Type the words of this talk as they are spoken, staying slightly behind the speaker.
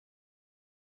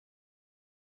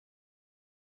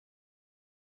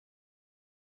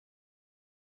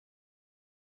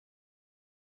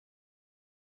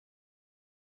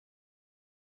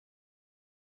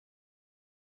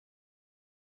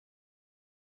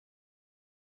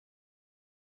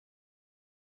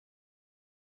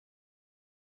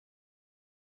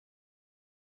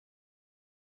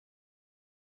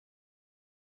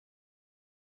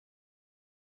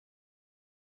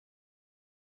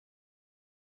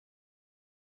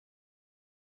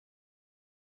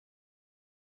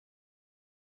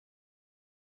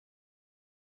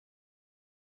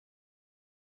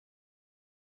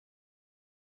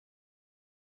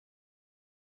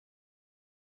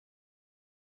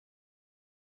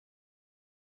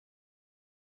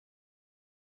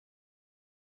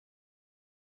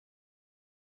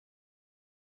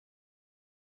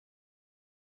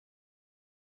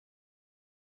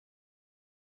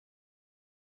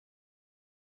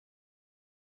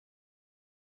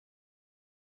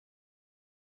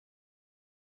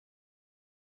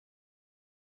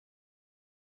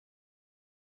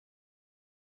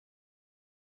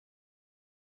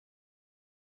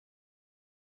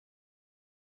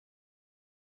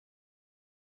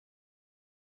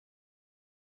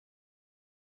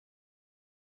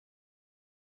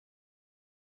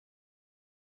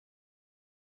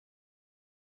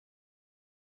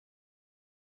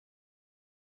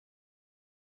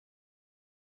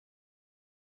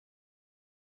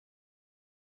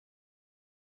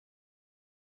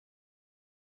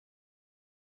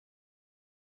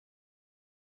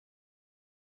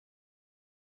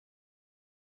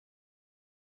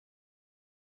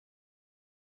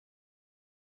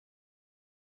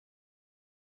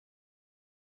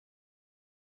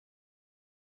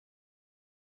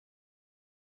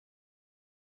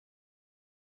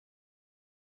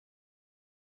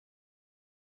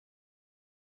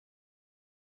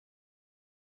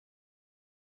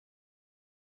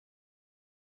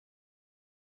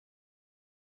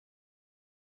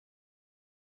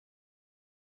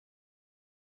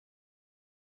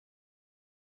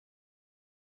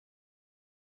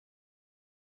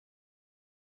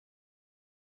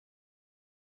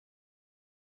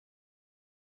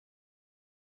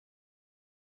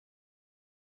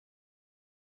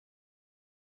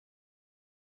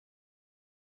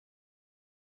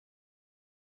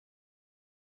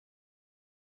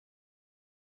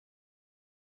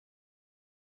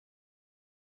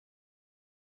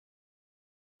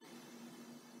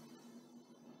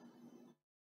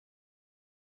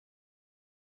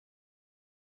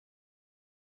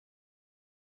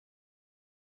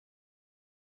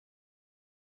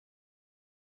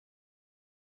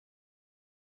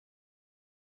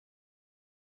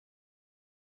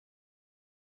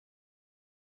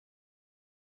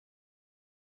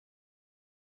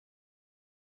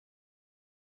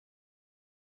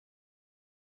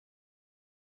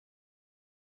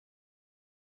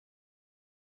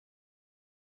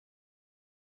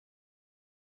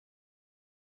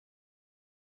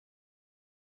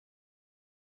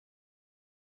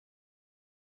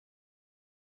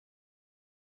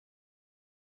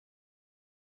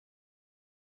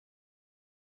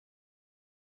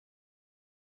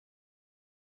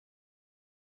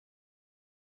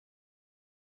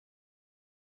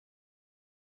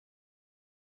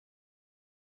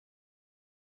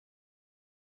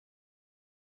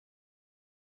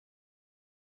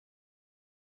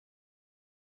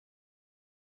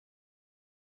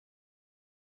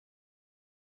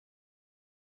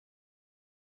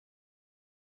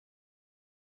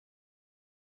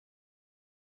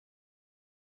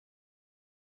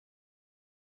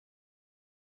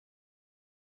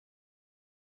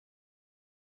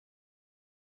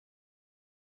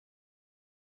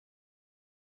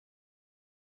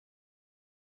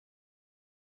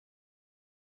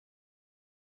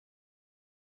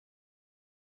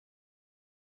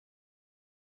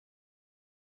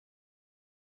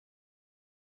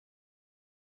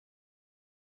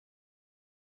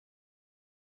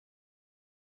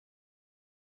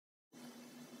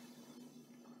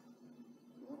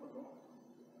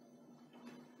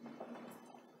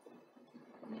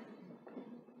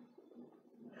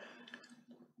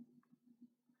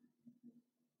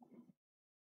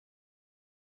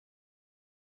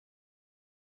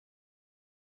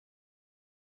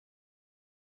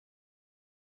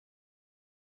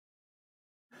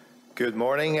Good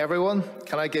morning, everyone.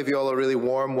 Can I give you all a really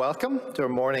warm welcome to our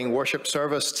morning worship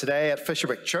service today at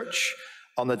Fisherwick Church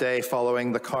on the day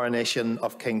following the coronation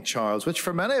of King Charles, which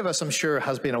for many of us, I'm sure,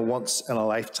 has been a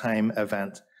once-in-a-lifetime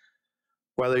event.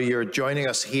 Whether you're joining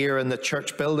us here in the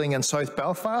church building in South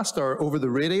Belfast or over the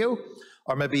radio,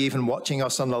 or maybe even watching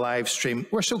us on the live stream,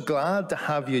 we're so glad to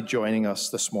have you joining us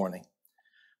this morning.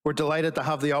 We're delighted to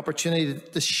have the opportunity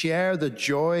to share the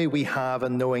joy we have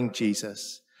in knowing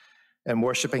Jesus and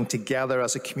worshipping together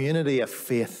as a community of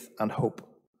faith and hope.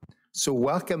 So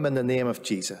welcome in the name of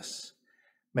Jesus.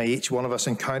 May each one of us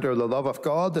encounter the love of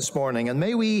God this morning, and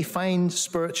may we find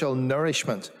spiritual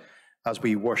nourishment as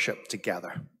we worship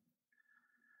together.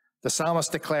 The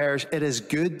psalmist declares, "It is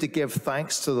good to give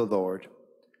thanks to the Lord,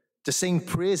 to sing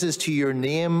praises to your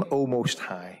name, O Most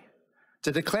High,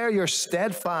 to declare your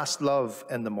steadfast love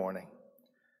in the morning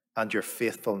and your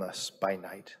faithfulness by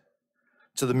night.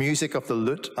 To the music of the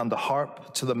lute and the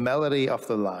harp, to the melody of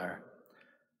the lyre.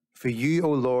 For you, O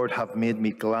Lord, have made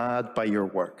me glad by your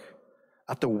work.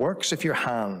 At the works of your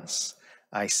hands,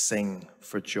 I sing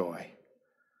for joy."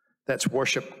 Let's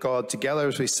worship God together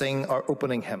as we sing our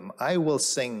opening hymn, "I Will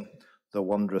Sing the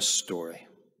Wondrous Story."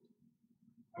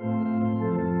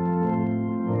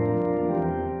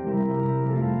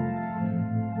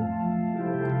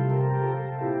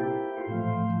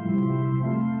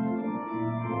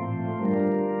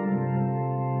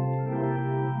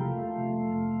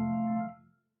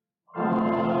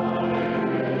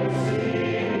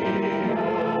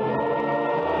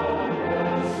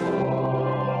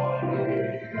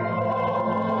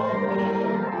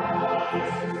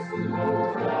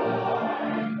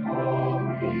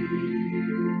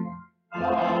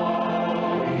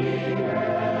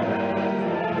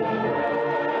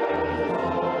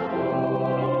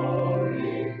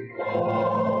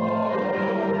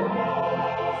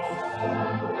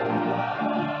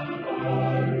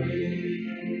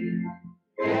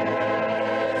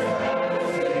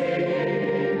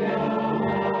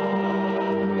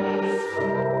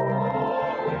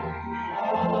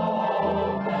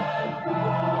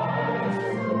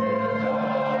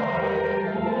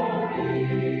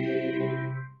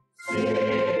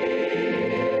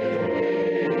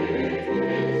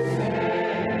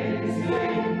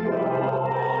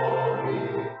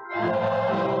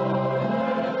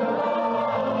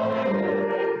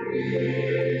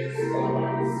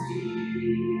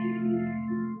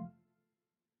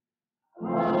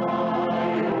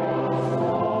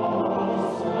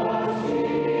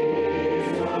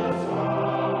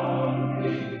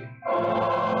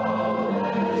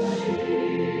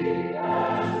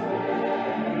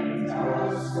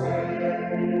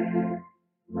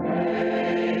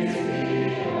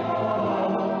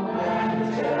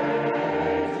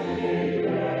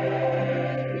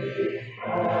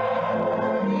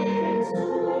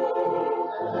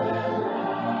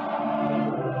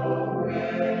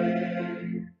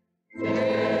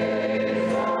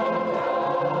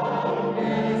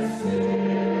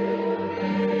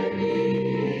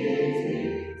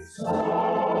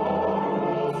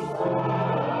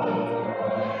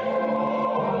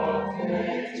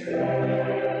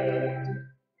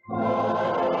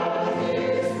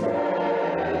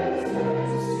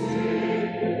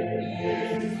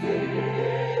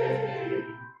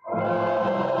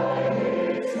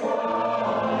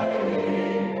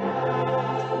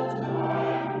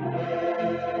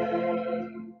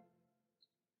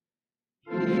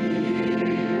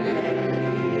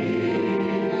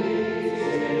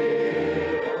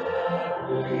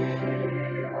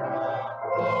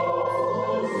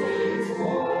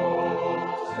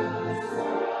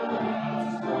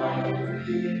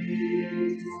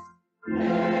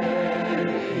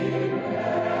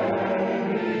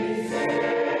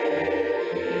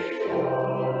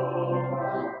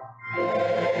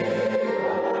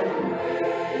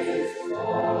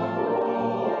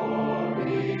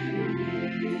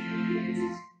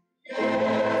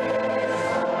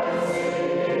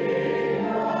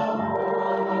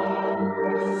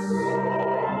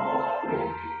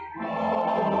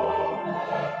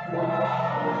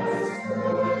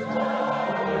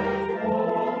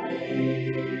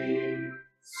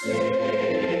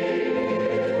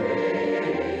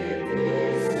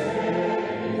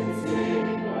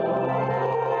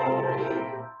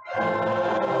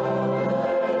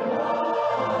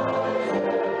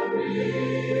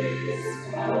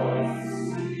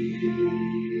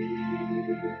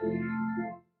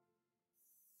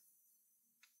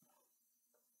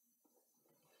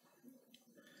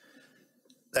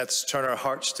 Let's turn our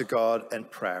hearts to God in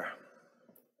prayer.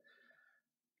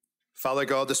 Father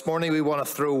God, this morning we want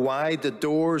to throw wide the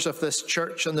doors of this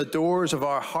church and the doors of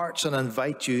our hearts and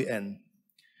invite you in.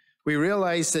 We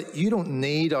realize that you don't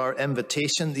need our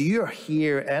invitation, that you're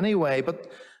here anyway,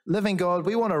 but living God,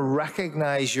 we want to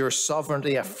recognize your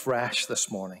sovereignty afresh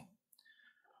this morning.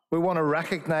 We want to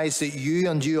recognize that you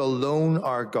and you alone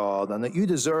are God and that you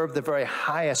deserve the very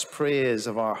highest praise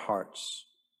of our hearts.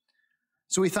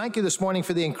 So we thank you this morning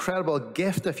for the incredible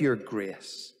gift of your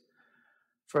grace,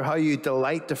 for how you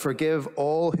delight to forgive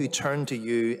all who turn to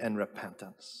you in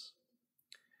repentance.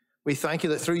 We thank you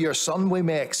that through your Son we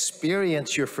may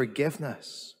experience your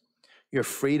forgiveness, your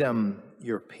freedom,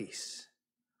 your peace.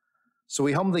 So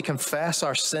we humbly confess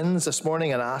our sins this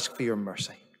morning and ask for your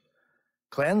mercy.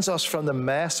 Cleanse us from the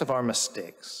mess of our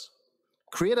mistakes.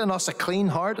 Create in us a clean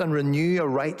heart and renew a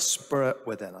right spirit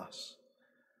within us.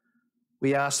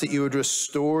 We ask that you would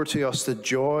restore to us the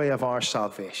joy of our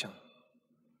salvation,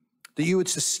 that you would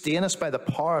sustain us by the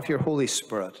power of your Holy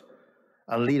Spirit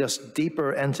and lead us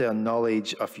deeper into a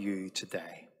knowledge of you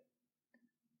today.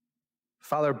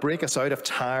 Father, break us out of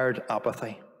tired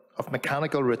apathy, of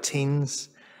mechanical routines,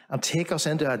 and take us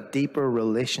into a deeper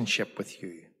relationship with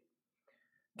you.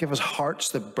 Give us hearts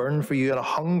that burn for you and a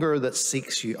hunger that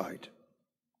seeks you out.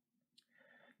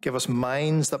 Give us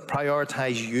minds that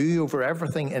prioritize you over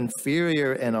everything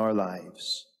inferior in our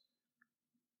lives.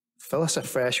 Fill us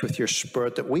afresh with your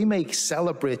Spirit that we may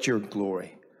celebrate your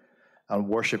glory and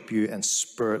worship you in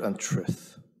spirit and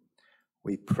truth.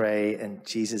 We pray in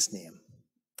Jesus' name.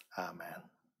 Amen.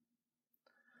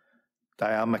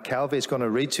 Diane McKelvey is going to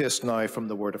read to us now from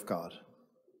the Word of God.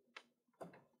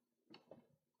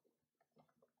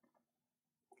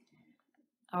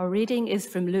 Our reading is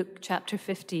from Luke chapter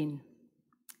 15.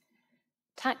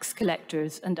 Tax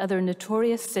collectors and other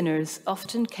notorious sinners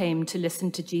often came to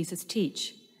listen to Jesus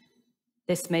teach.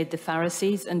 This made the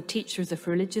Pharisees and teachers of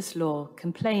religious law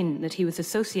complain that he was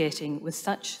associating with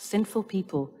such sinful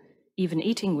people, even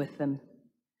eating with them.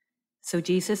 So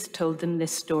Jesus told them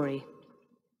this story.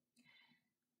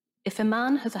 If a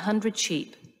man has 100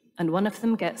 sheep and one of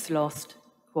them gets lost,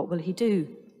 what will he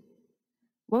do?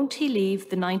 Won't he leave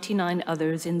the 99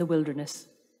 others in the wilderness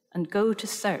and go to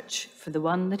search for the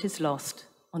one that is lost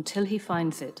until he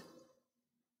finds it?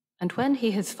 And when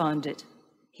he has found it,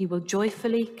 he will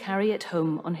joyfully carry it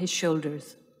home on his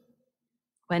shoulders.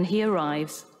 When he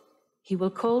arrives, he will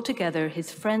call together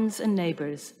his friends and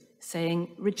neighbors,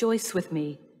 saying, "Rejoice with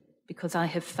me, because I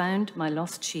have found my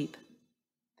lost sheep."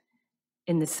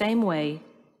 In the same way,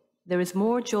 there is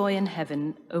more joy in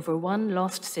heaven over one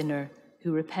lost sinner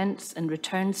who repents and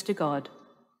returns to God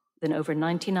than over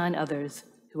 99 others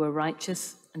who are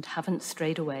righteous and haven't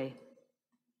strayed away.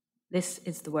 This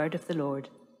is the word of the Lord.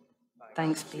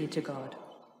 Thanks be to God.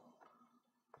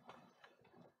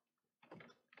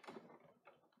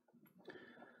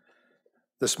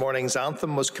 This morning's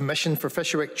anthem was commissioned for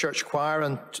Fisherwick Church Choir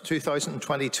in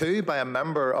 2022 by a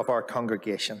member of our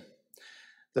congregation.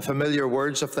 The familiar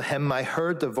words of the hymn, "I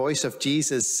Heard the Voice of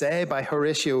Jesus Say" by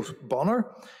Horatio Bonner,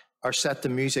 are set to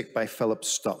music by Philip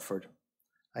Stopford.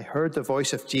 I heard the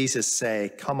voice of Jesus say,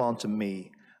 "Come unto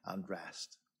me and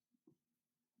rest."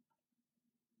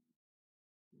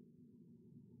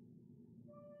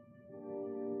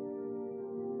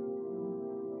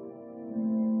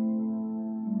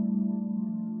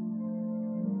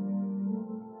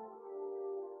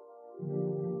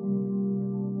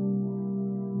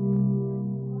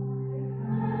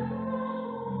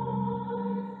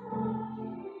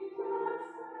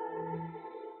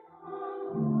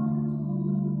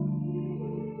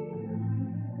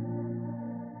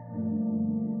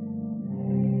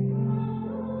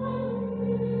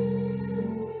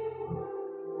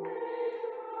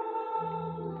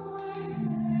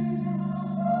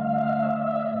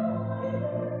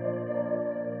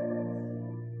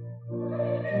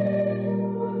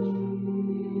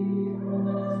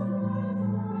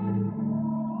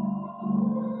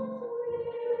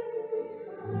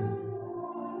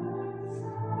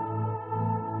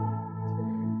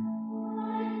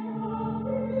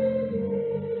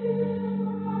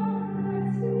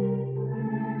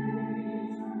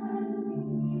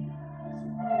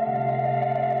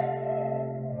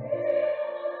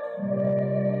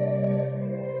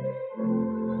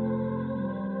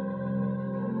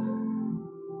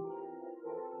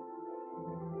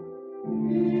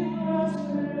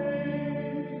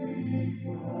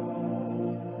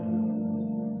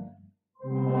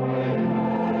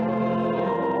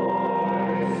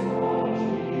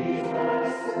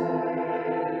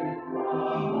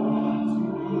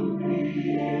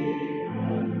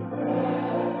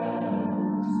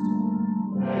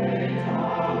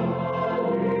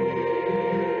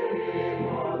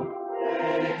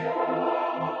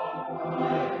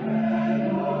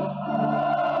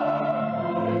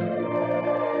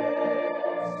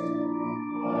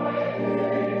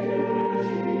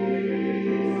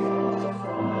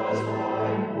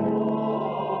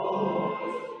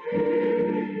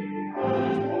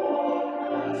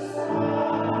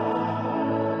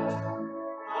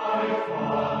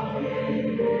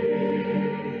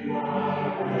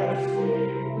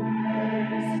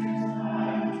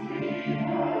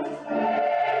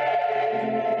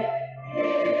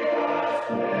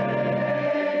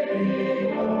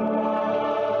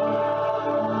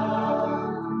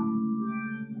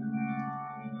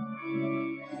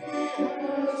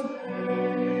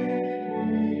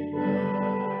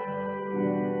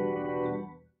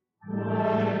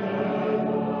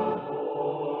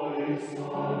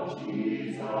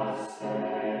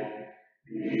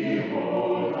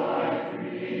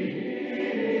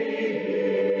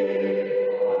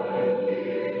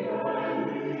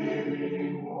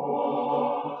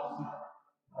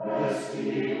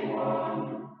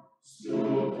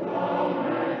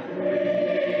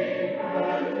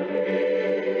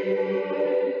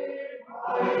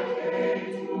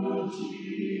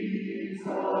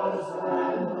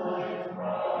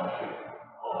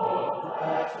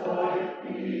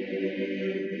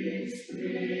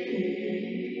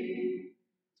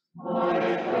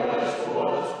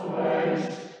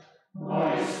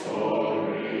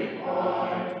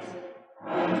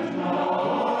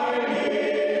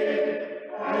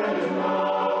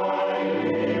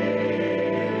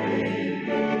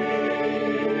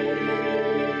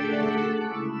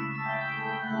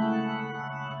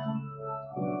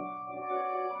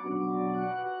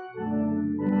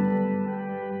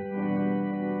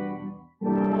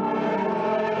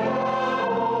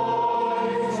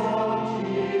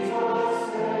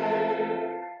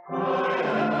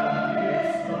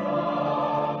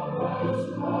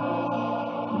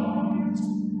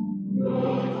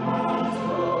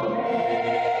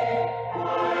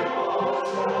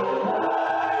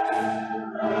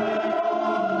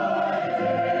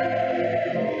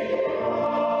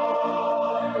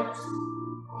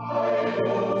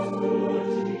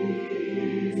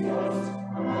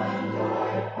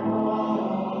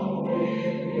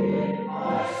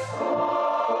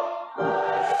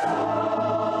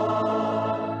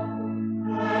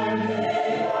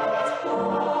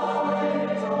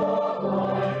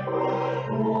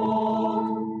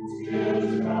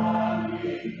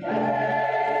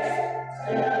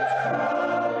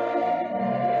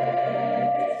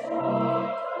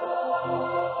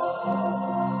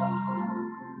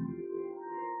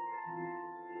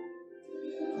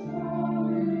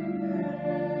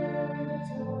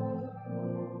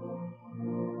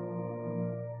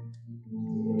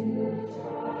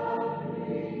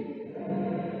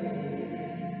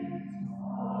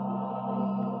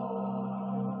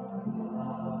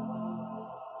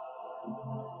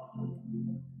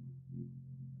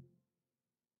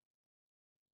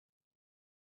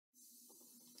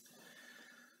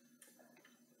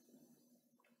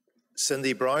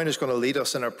 Cindy Brown is going to lead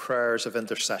us in our prayers of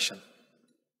intercession.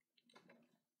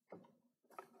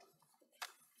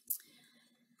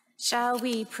 Shall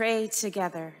we pray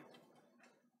together?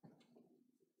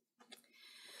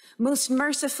 Most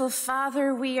merciful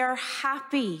Father, we are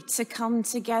happy to come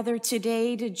together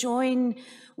today to join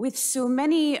with so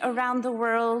many around the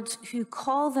world who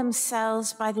call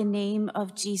themselves by the name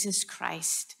of Jesus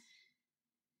Christ.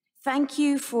 Thank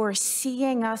you for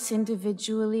seeing us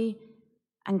individually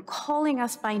and calling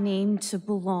us by name to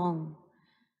belong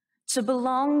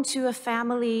to a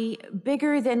family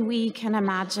bigger than we can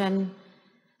imagine,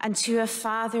 and to a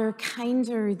Father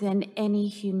kinder than any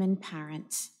human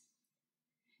parent.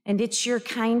 And it's your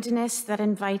kindness that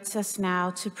invites us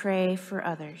now to pray for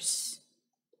others.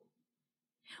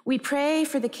 We pray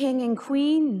for the King and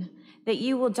Queen, that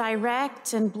you will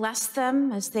direct and bless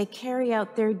them as they carry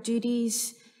out their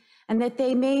duties, and that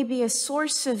they may be a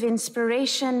source of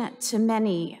inspiration to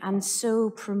many and so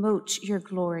promote your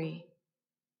glory.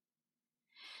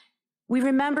 We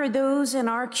remember those in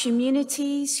our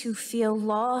communities who feel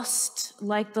lost,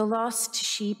 like the lost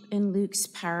sheep in Luke's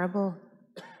parable.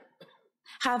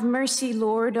 Have mercy,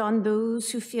 Lord, on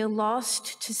those who feel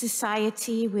lost to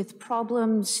society with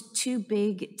problems too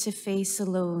big to face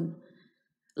alone,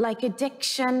 like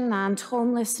addiction and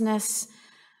homelessness,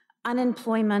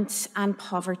 unemployment and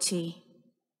poverty.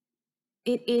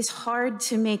 It is hard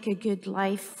to make a good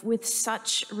life with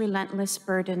such relentless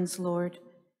burdens, Lord.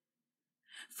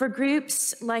 For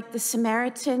groups like the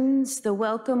Samaritans, the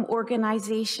Welcome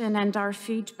Organization, and our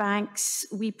food banks,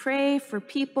 we pray for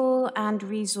people and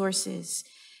resources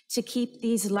to keep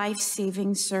these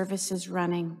life-saving services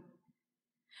running.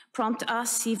 Prompt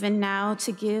us even now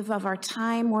to give of our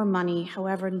time or money,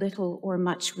 however little or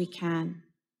much we can.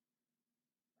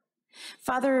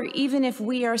 Father, even if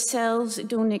we ourselves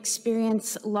don't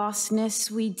experience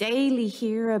lostness, we daily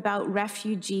hear about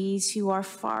refugees who are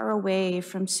far away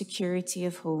from security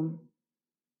of home.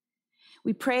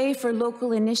 We pray for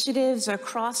local initiatives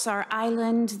across our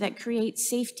island that create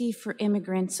safety for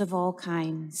immigrants of all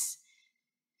kinds.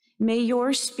 May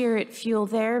your Spirit fuel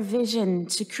their vision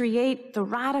to create the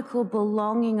radical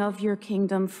belonging of your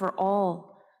kingdom for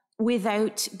all,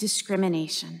 without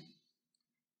discrimination.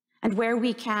 And where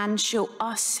we can, show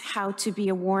us how to be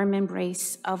a warm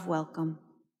embrace of welcome.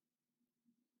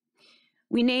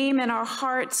 We name in our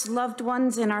hearts loved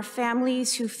ones in our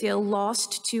families who feel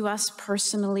lost to us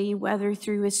personally, whether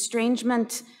through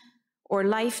estrangement or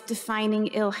life-defining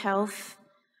ill health,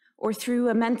 or through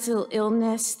a mental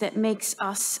illness that makes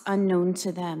us unknown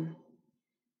to them.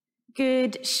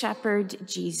 Good Shepherd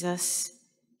Jesus,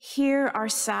 hear our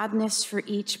sadness for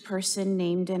each person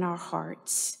named in our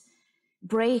hearts.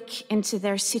 Break into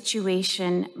their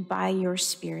situation by your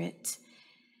Spirit.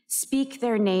 Speak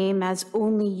their name as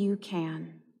only you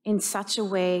can, in such a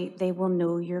way they will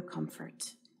know your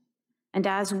comfort. And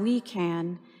as we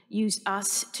can, use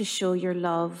us to show your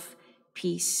love,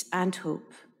 peace, and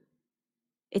hope.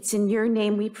 It's in your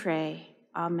name we pray.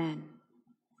 Amen.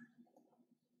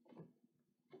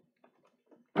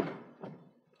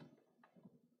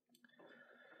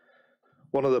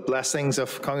 One of the blessings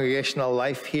of congregational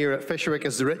life here at Fisherwick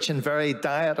is the rich and varied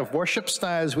diet of worship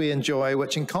styles we enjoy,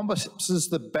 which encompasses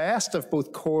the best of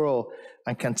both choral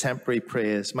and contemporary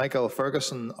praise. Michael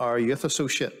Ferguson, our youth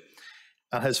associate,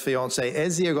 and his fiancée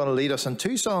Izzy are going to lead us in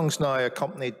two songs now,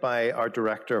 accompanied by our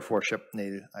director of worship,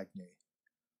 Neil Agnew.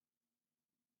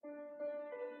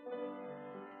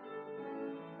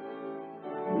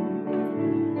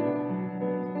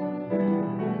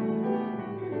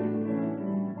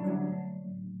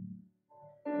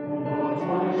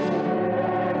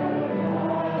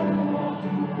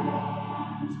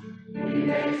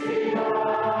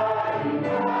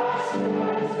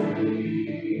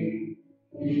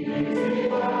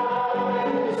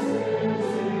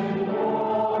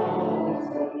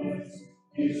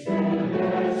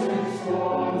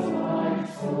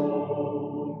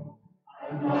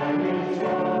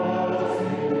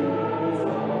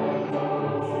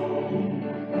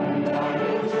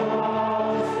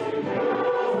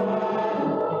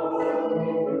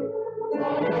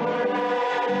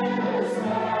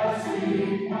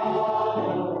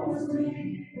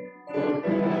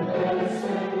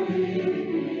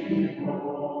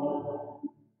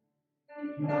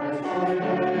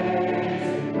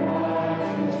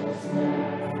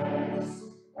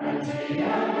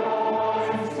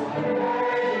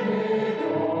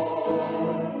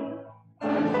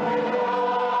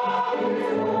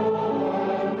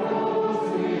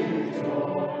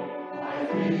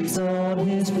 On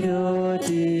his pure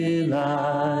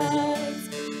delight,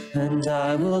 and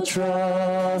I will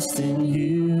trust in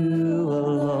you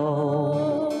alone.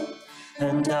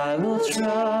 will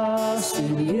trust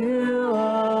in you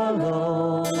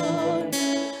alone,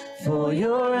 for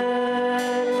your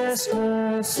endless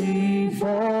mercy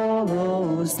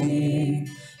follows me.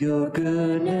 Your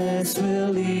goodness will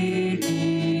lead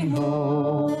me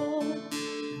home.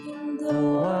 And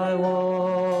though I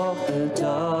walk the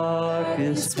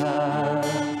darkest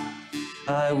path,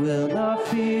 I will not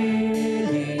fear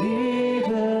the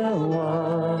evil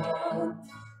one,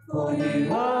 for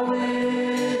you are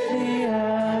with me,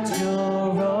 and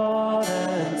your rod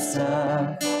and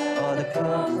staff are the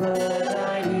comfort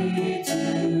I need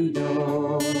to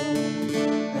know.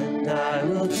 And I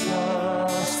will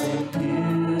trust in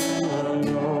you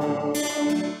alone,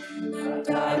 and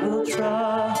I will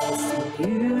trust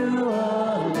in you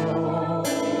alone,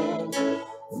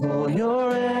 for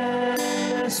your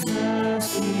endless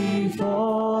mercy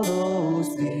follows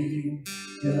me.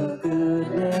 Your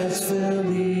goodness will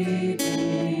lead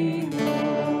me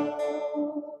home.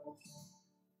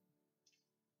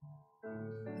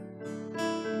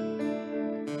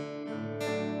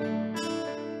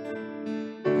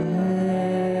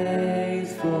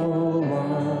 Faithful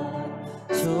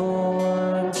one, so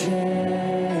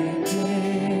unchanging,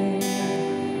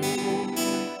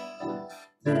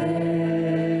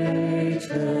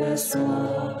 faithless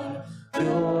one,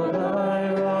 you're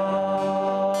my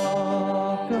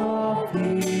rock of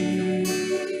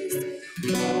peace.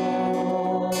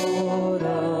 Lord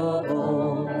of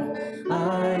all, I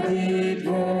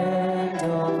depend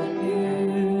on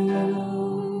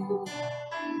you.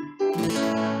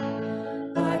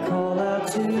 I call out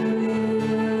to you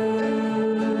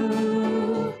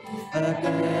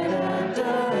again and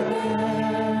again.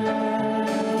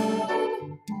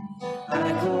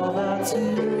 I call out to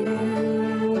you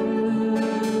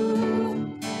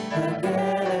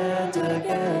again and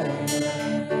again.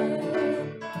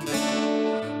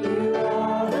 You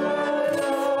are the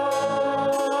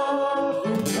love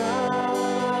in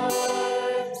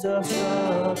times of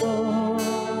trouble.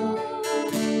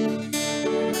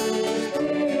 Lift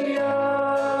me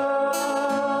up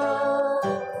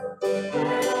when I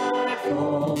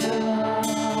fall down.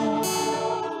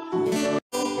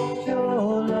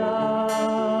 Your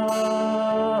love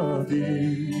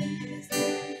is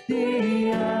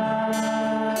the anchor.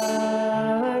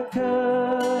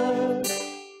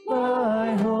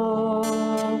 My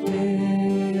hope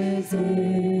is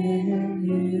in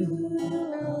you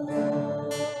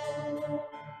alone.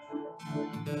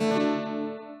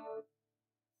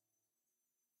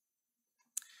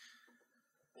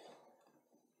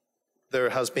 There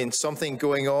has been something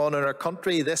going on in our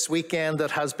country this weekend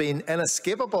that has been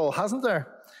inescapable, hasn't there?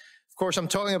 Of course, I'm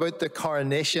talking about the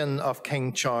coronation of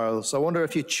King Charles. I wonder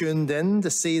if you tuned in to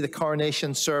see the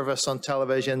coronation service on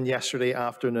television yesterday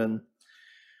afternoon.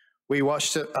 We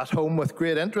watched it at home with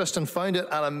great interest and found it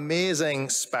an amazing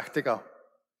spectacle.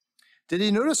 Did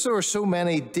you notice there were so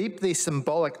many deeply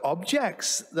symbolic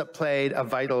objects that played a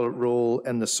vital role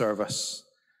in the service?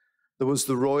 There was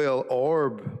the royal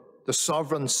orb, the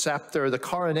sovereign scepter, the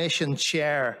coronation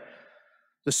chair,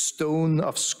 the stone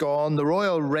of Scone, the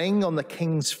royal ring on the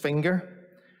king's finger,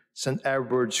 St.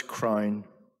 Edward's crown.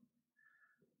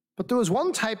 But there was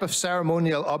one type of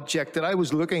ceremonial object that I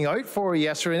was looking out for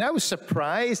yesterday, and I was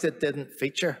surprised it didn't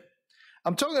feature.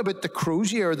 I'm talking about the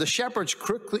crozier, the shepherd's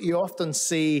crook that you often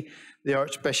see the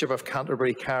Archbishop of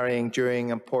Canterbury carrying during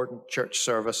important church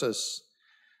services.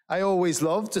 I always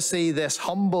love to see this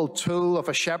humble tool of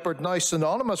a shepherd now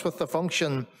synonymous with the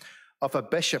function of a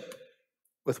bishop,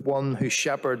 with one who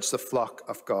shepherds the flock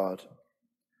of God.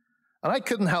 And I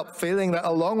couldn't help feeling that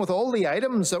along with all the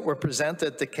items that were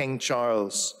presented to King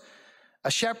Charles,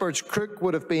 a shepherd's crook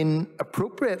would have been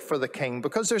appropriate for the king,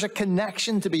 because there's a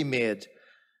connection to be made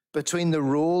between the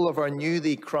role of our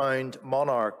newly crowned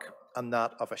monarch and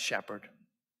that of a shepherd.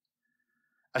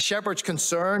 A shepherd's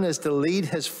concern is to lead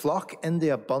his flock in the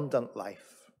abundant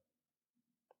life.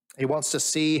 He wants to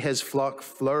see his flock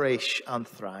flourish and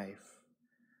thrive.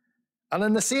 And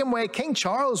in the same way, King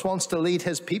Charles wants to lead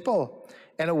his people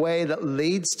in a way that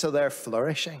leads to their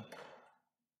flourishing.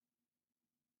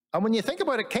 And when you think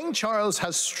about it, King Charles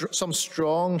has some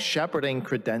strong shepherding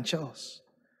credentials.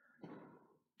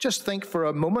 Just think for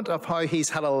a moment of how he's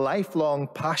had a lifelong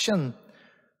passion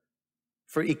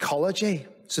for ecology,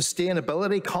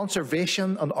 sustainability,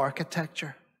 conservation, and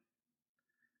architecture.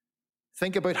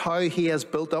 Think about how he has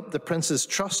built up the Prince's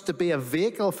Trust to be a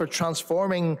vehicle for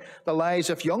transforming the lives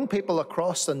of young people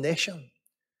across the nation,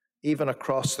 even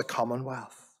across the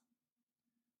Commonwealth.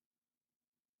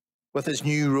 With his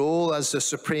new role as the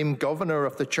Supreme Governor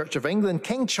of the Church of England,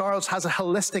 King Charles has a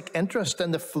holistic interest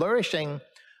in the flourishing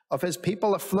of his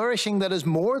people, a flourishing that is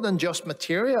more than just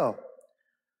material,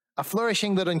 a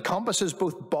flourishing that encompasses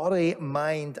both body,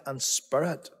 mind, and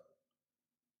spirit.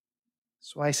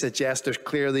 So I suggest there's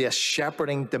clearly a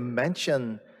shepherding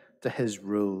dimension to his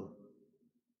rule.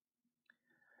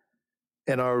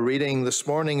 In our reading this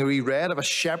morning, we read of a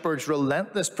shepherd's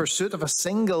relentless pursuit of a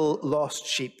single lost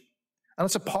sheep. And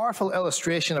it's a powerful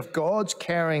illustration of God's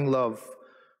caring love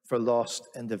for lost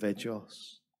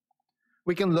individuals.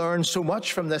 We can learn so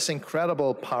much from this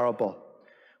incredible parable.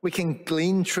 We can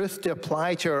glean truth to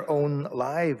apply to our own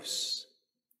lives.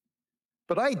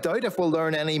 But I doubt if we'll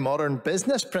learn any modern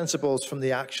business principles from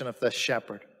the action of this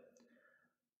shepherd.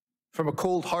 From a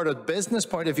cold-hearted business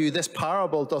point of view, this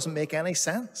parable doesn't make any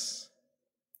sense.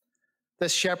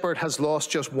 This shepherd has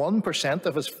lost just 1%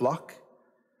 of his flock,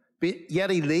 yet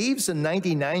he leaves the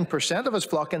 99% of his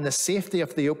flock in the safety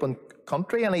of the open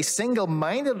country, and he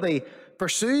single-mindedly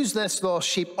pursues this lost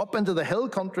sheep up into the hill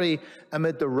country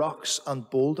amid the rocks and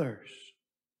boulders.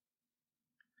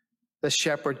 This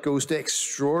shepherd goes to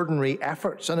extraordinary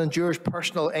efforts and endures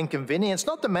personal inconvenience,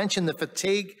 not to mention the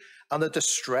fatigue and the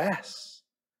distress,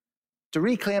 to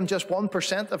reclaim just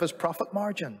 1% of his profit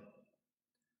margin.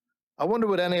 I wonder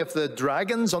would any of the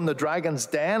dragons on the dragon's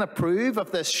den approve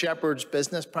of this shepherd's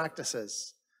business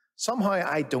practices? Somehow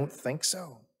I don't think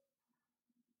so.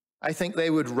 I think they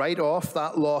would write off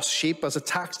that lost sheep as a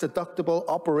tax-deductible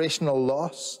operational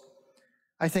loss.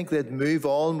 I think they'd move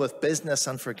on with business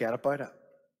and forget about it.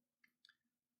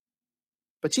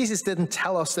 But Jesus didn't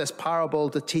tell us this parable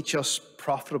to teach us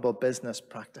profitable business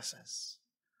practices.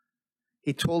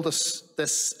 He told us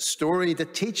this story to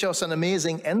teach us an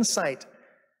amazing insight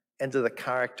into the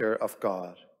character of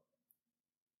God.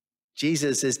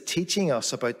 Jesus is teaching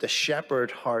us about the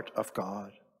shepherd heart of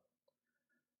God.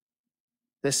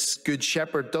 This good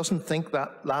shepherd doesn't think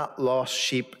that lost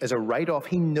sheep is a write-off.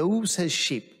 He knows his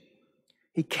sheep.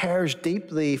 He cares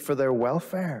deeply for their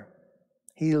welfare.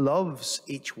 He loves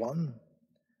each one.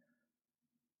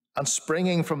 And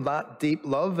springing from that deep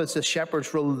love is the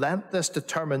shepherd's relentless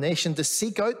determination to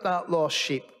seek out that lost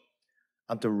sheep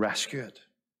and to rescue it.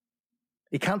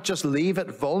 He can't just leave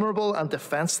it vulnerable and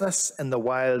defenseless in the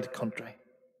wild country.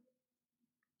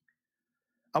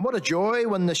 And what a joy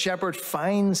when the shepherd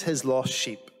finds his lost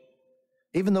sheep.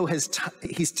 Even though he's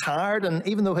tired and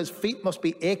even though his feet must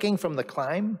be aching from the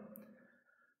climb.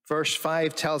 Verse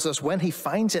 5 tells us when he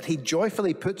finds it, he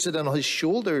joyfully puts it on his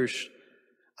shoulders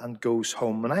and goes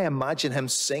home. And I imagine him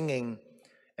singing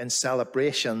in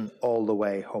celebration all the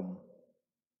way home.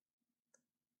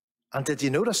 And did you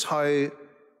notice how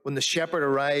when the shepherd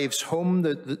arrives home,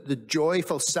 the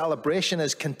joyful celebration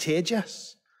is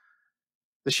contagious?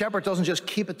 The shepherd doesn't just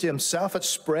keep it to himself, it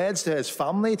spreads to his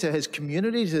family, to his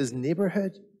community, to his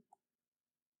neighborhood.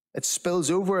 It spills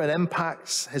over and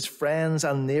impacts his friends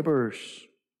and neighbors.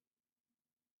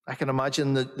 I can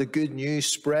imagine the good news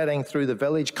spreading through the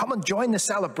village. Come and join the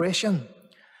celebration.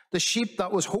 The sheep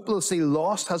that was hopelessly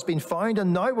lost has been found,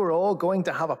 and now we're all going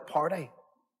to have a party.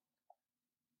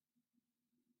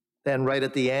 Then right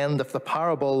at the end of the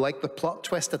parable, like the plot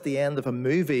twist at the end of a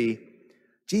movie,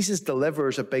 Jesus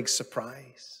delivers a big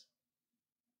surprise.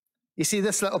 You see,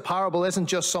 this little parable isn't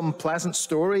just some pleasant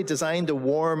story designed to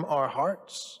warm our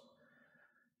hearts.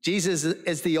 Jesus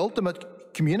is the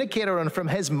ultimate communicator, and from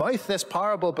his mouth, this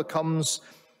parable becomes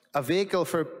a vehicle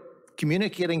for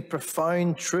communicating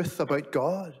profound truth about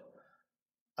God,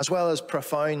 as well as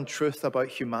profound truth about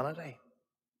humanity.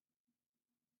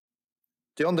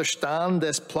 To understand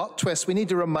this plot twist, we need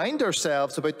to remind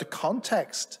ourselves about the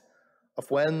context of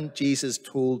when Jesus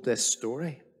told this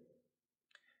story.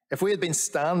 If we had been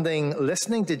standing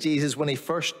listening to Jesus when he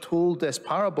first told this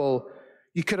parable,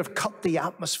 you could have cut the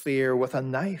atmosphere with a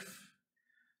knife.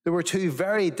 There were two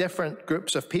very different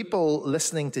groups of people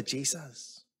listening to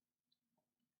Jesus.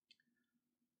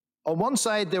 On one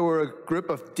side, there were a group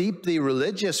of deeply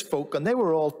religious folk, and they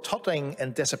were all tutting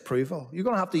in disapproval. You're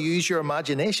going to have to use your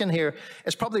imagination here.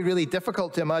 It's probably really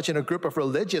difficult to imagine a group of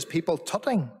religious people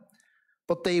tutting,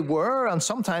 but they were, and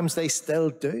sometimes they still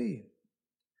do.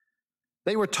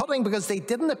 They were tutting because they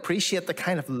didn't appreciate the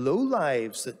kind of low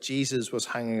lives that Jesus was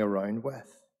hanging around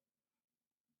with.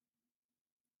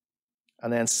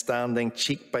 And then standing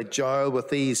cheek by jowl with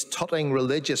these tutting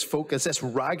religious folk is this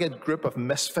ragged group of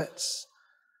misfits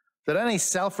that any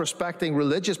self-respecting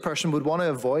religious person would want to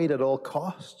avoid at all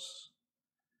costs.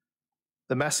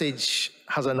 The Message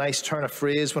has a nice turn of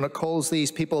phrase when it calls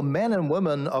these people men and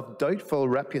women of doubtful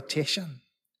reputation.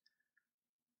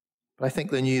 But I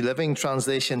think the New Living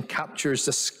Translation captures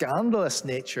the scandalous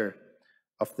nature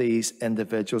of these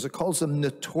individuals. It calls them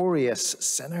notorious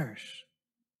sinners.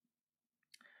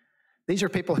 These are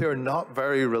people who are not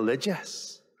very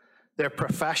religious. Their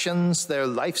professions, their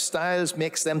lifestyles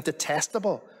makes them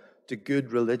detestable to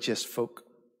good religious folk.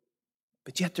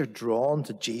 But yet they're drawn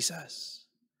to Jesus.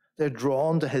 They're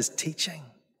drawn to his teaching.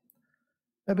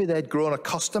 Maybe they'd grown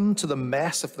accustomed to the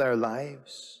mess of their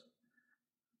lives.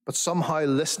 But somehow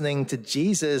listening to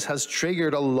Jesus has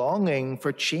triggered a longing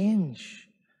for change.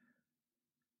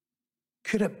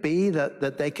 Could it be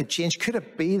that they could change? Could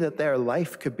it be that their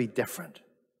life could be different?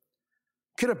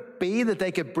 Could it be that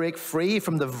they could break free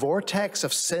from the vortex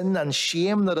of sin and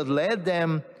shame that had led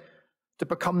them to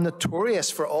become notorious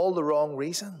for all the wrong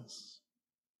reasons?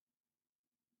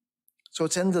 So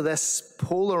it's into this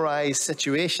polarized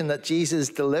situation that Jesus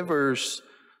delivers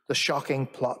the shocking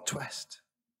plot twist.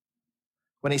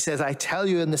 When he says, I tell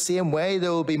you, in the same way,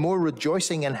 there will be more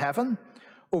rejoicing in heaven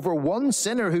over one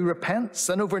sinner who repents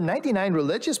than over 99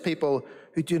 religious people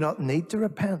who do not need to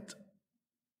repent.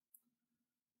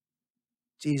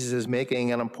 Jesus is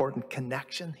making an important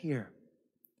connection here.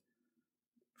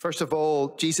 First of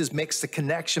all, Jesus makes the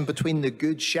connection between the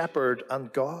Good Shepherd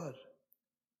and God.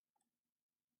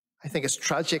 I think it's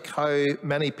tragic how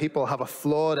many people have a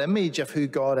flawed image of who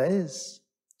God is.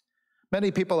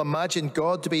 Many people imagine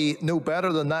God to be no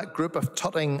better than that group of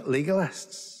tutting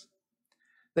legalists.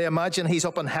 They imagine he's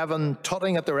up in heaven,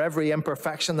 tutting at their every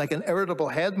imperfection like an irritable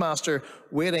headmaster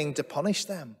waiting to punish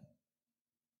them.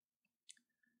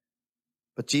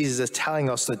 But Jesus is telling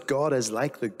us that God is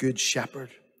like the Good Shepherd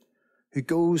who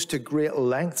goes to great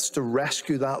lengths to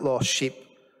rescue that lost sheep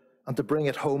and to bring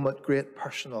it home at great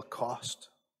personal cost.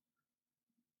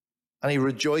 And he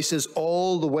rejoices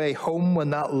all the way home when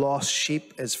that lost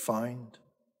sheep is found.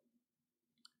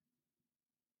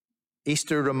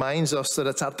 Easter reminds us that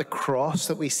it's at the cross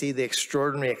that we see the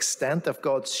extraordinary extent of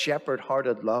God's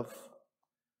shepherd-hearted love.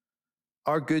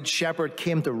 Our Good Shepherd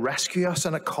came to rescue us,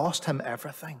 and it cost him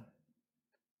everything.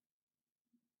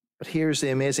 But here's the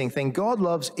amazing thing. God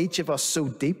loves each of us so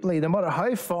deeply, no matter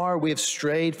how far we have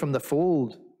strayed from the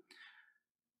fold,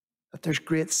 that there's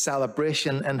great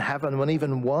celebration in heaven when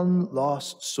even one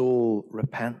lost soul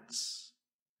repents.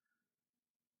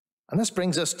 And this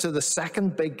brings us to the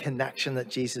second big connection that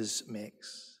Jesus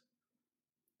makes.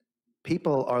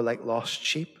 People are like lost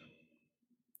sheep.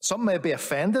 Some may be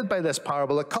offended by this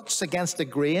parable. It cuts against the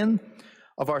grain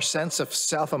of our sense of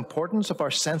self-importance, of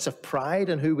our sense of pride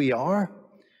in who we are.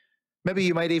 Maybe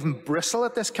you might even bristle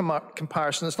at this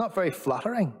comparison. It's not very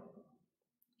flattering.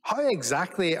 How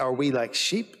exactly are we like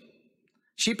sheep?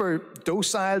 Sheep are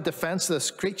docile, defenseless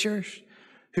creatures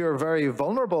who are very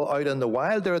vulnerable out in the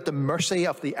wild. They're at the mercy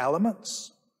of the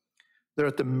elements. They're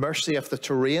at the mercy of the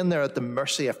terrain. They're at the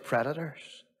mercy of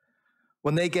predators.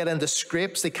 When they get into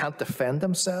scrapes, they can't defend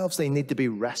themselves. They need to be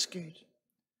rescued.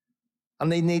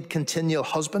 And they need continual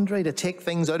husbandry to take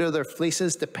things out of their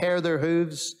fleeces, to pare their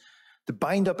hooves, to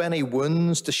bind up any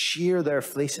wounds, to shear their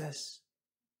fleeces.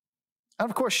 And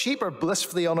of course, sheep are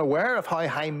blissfully unaware of how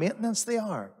high maintenance they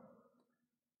are.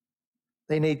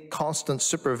 They need constant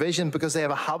supervision because they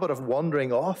have a habit of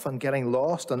wandering off and getting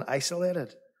lost and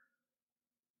isolated.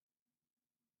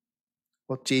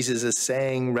 What Jesus is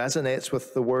saying resonates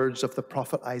with the words of the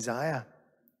prophet Isaiah,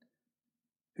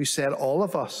 who said, all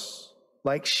of us,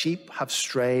 like sheep, have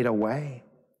strayed away.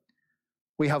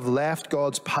 We have left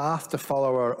God's path to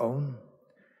follow our own,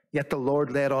 yet the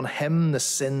Lord laid on him the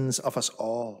sins of us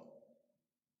all.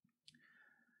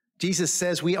 Jesus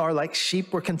says we are like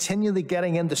sheep. We're continually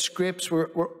getting into scrapes. We're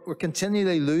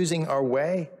continually losing our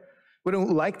way. We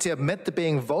don't like to admit to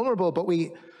being vulnerable, but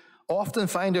we often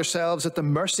find ourselves at the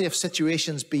mercy of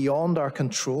situations beyond our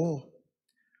control.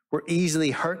 We're easily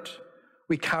hurt.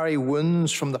 We carry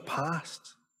wounds from the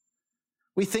past.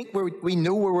 We think we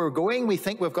know where we're going. We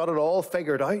think we've got it all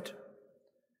figured out.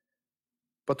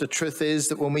 But the truth is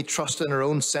that when we trust in our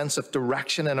own sense of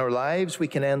direction in our lives, we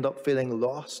can end up feeling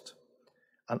lost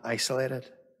and isolated.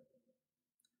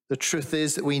 The truth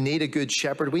is that we need a good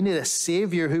shepherd. We need a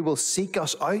savior who will seek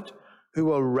us out, who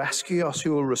will rescue us,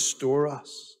 who will restore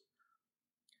us.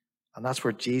 And that's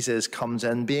where Jesus comes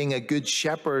in. Being a good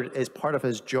shepherd is part of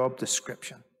his job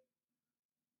description.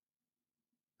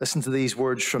 Listen to these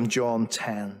words from John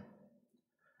 10.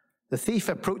 The thief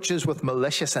approaches with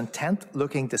malicious intent,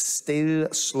 looking to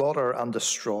steal, slaughter, and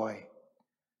destroy.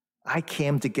 I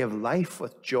came to give life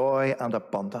with joy and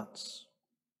abundance.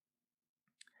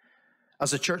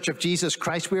 As a Church of Jesus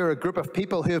Christ, we are a group of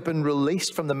people who have been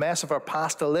released from the mess of our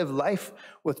past to live life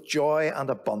with joy and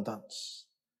abundance.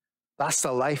 That's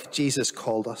the life Jesus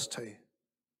called us to.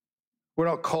 We're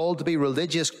not called to be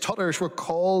religious tutters. We're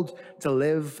called to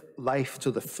live life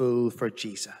to the full for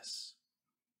Jesus.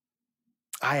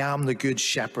 I am the good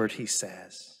shepherd, he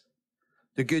says.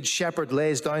 The good shepherd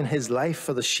lays down his life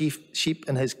for the sheep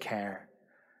in his care.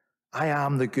 I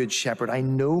am the good shepherd. I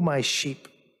know my sheep,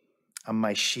 and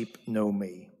my sheep know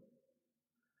me.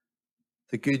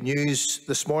 The good news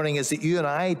this morning is that you and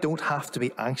I don't have to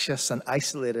be anxious and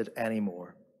isolated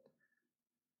anymore.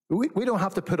 We don't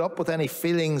have to put up with any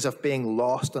feelings of being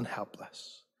lost and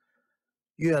helpless.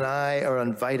 You and I are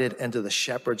invited into the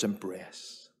shepherd's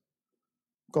embrace.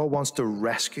 God wants to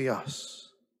rescue us.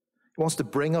 He wants to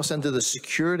bring us into the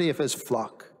security of his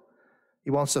flock. He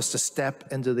wants us to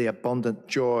step into the abundant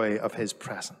joy of his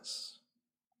presence.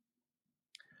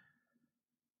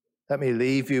 Let me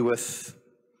leave you with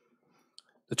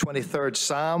the 23rd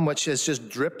Psalm, which is just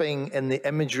dripping in the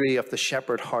imagery of the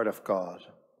shepherd heart of God.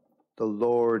 The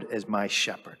Lord is my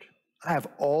shepherd. I have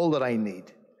all that I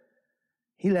need.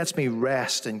 He lets me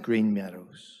rest in green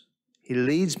meadows. He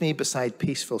leads me beside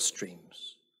peaceful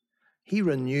streams. He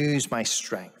renews my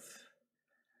strength.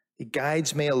 He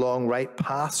guides me along right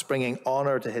paths, bringing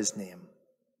honor to his name.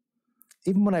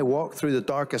 Even when I walk through the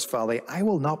darkest valley, I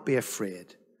will not be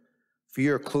afraid, for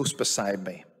you are close beside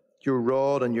me. Your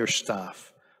rod and your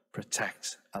staff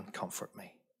protect and comfort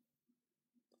me.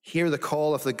 Hear the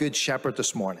call of the Good Shepherd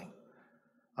this morning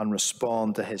and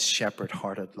respond to his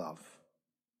shepherd-hearted love.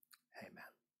 Amen.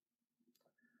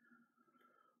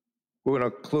 We're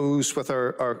going to close with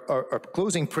our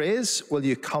closing praise. Will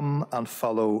you come and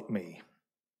follow me?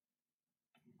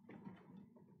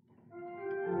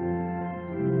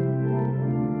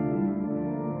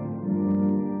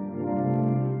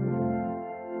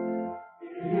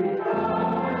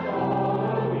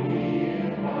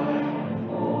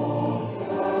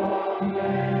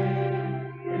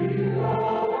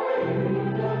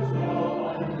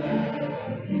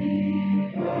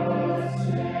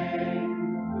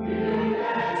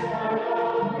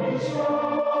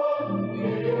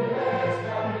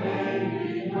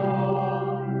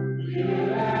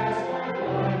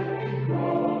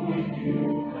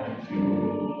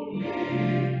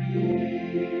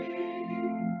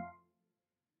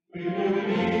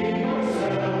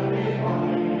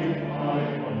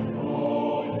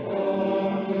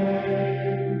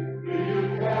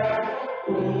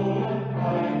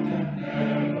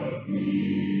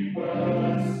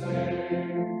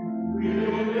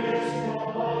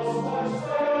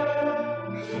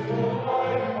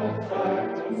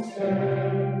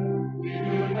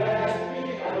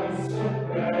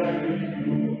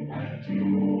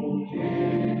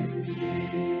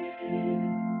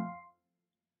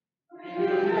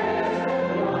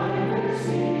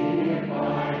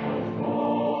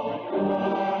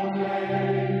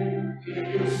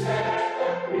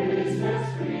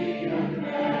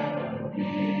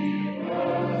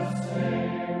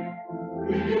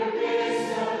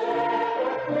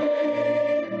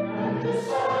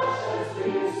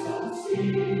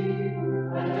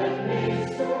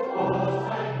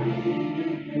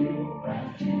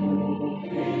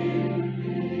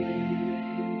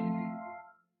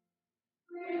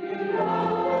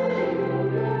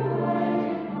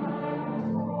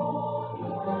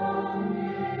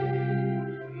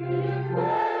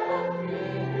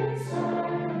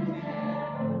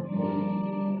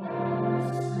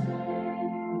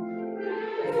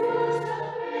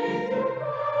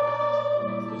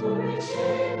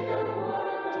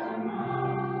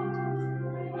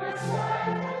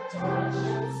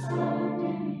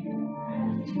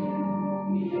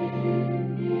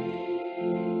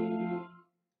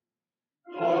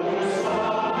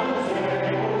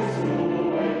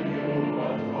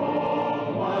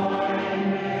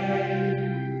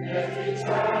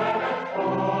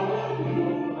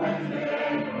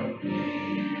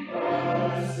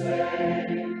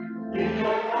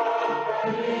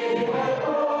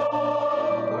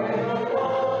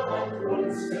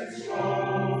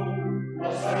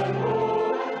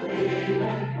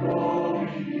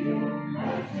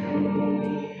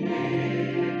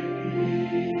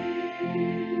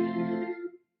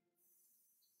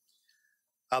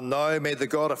 And now may the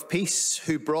God of peace,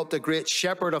 who brought the great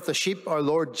shepherd of the sheep, our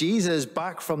Lord Jesus,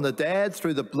 back from the dead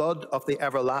through the blood of the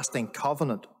everlasting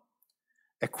covenant,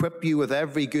 equip you with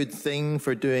every good thing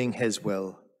for doing his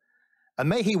will. And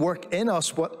may he work in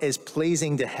us what is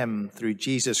pleasing to him through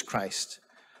Jesus Christ,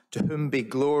 to whom be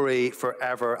glory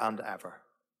forever and ever.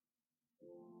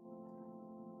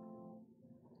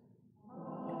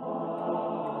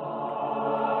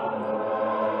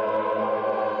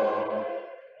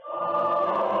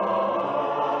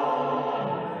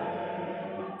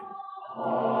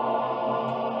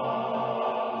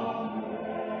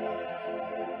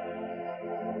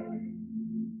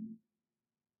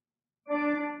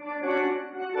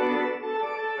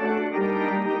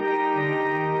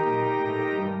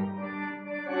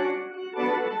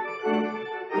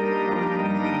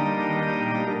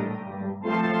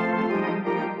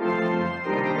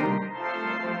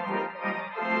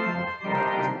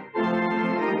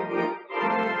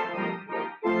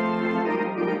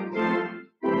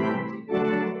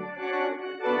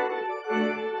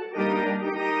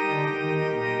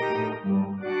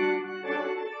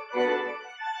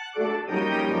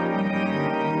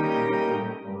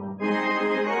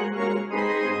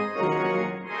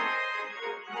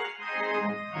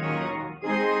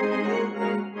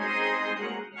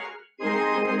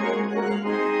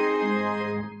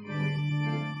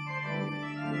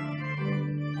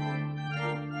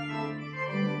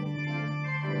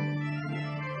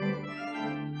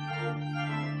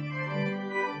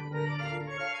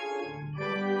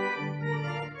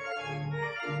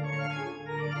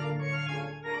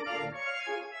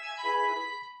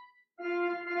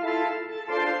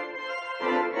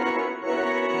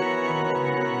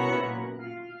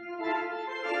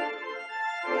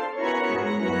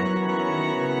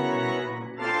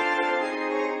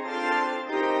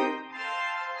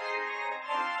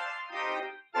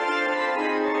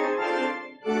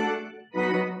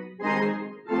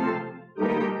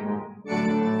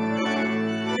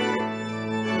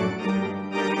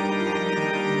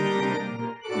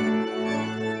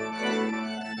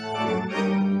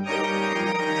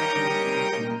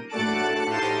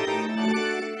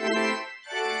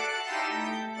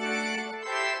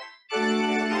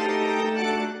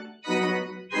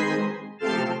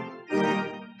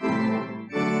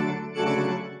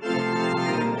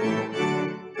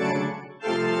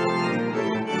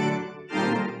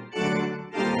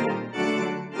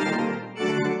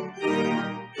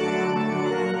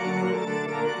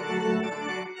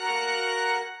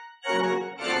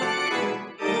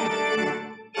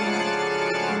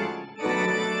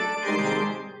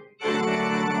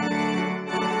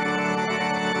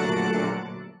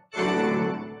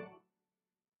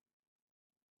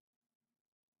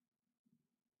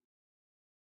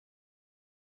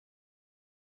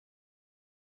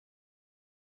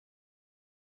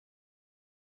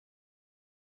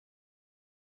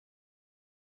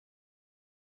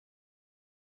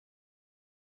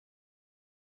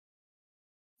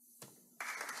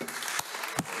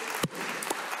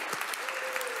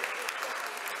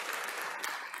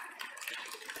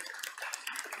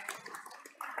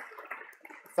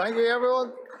 Thank you,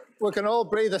 everyone. We can all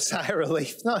breathe a sigh of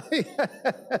relief now.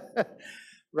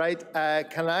 Right,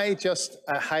 can I just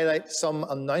highlight some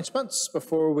announcements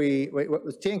before we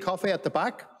tea and coffee at the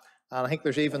back, and I think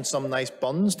there's even some nice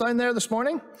buns down there this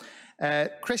morning.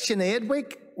 Christian Aid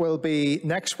Week will be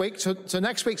next week, so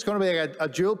next week's going to be a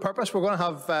dual purpose. We're going to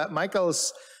have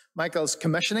Michael's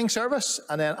commissioning service,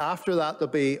 and then after that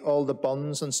there'll be all the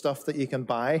buns and stuff that you can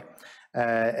buy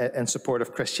in support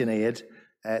of Christian Aid.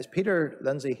 Is Peter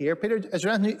Lindsay here? Peter, is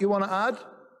there anything you want to add?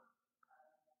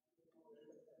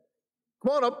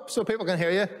 Come on up so people can hear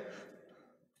you.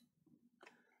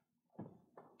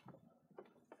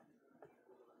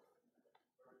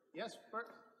 Yes, Bert?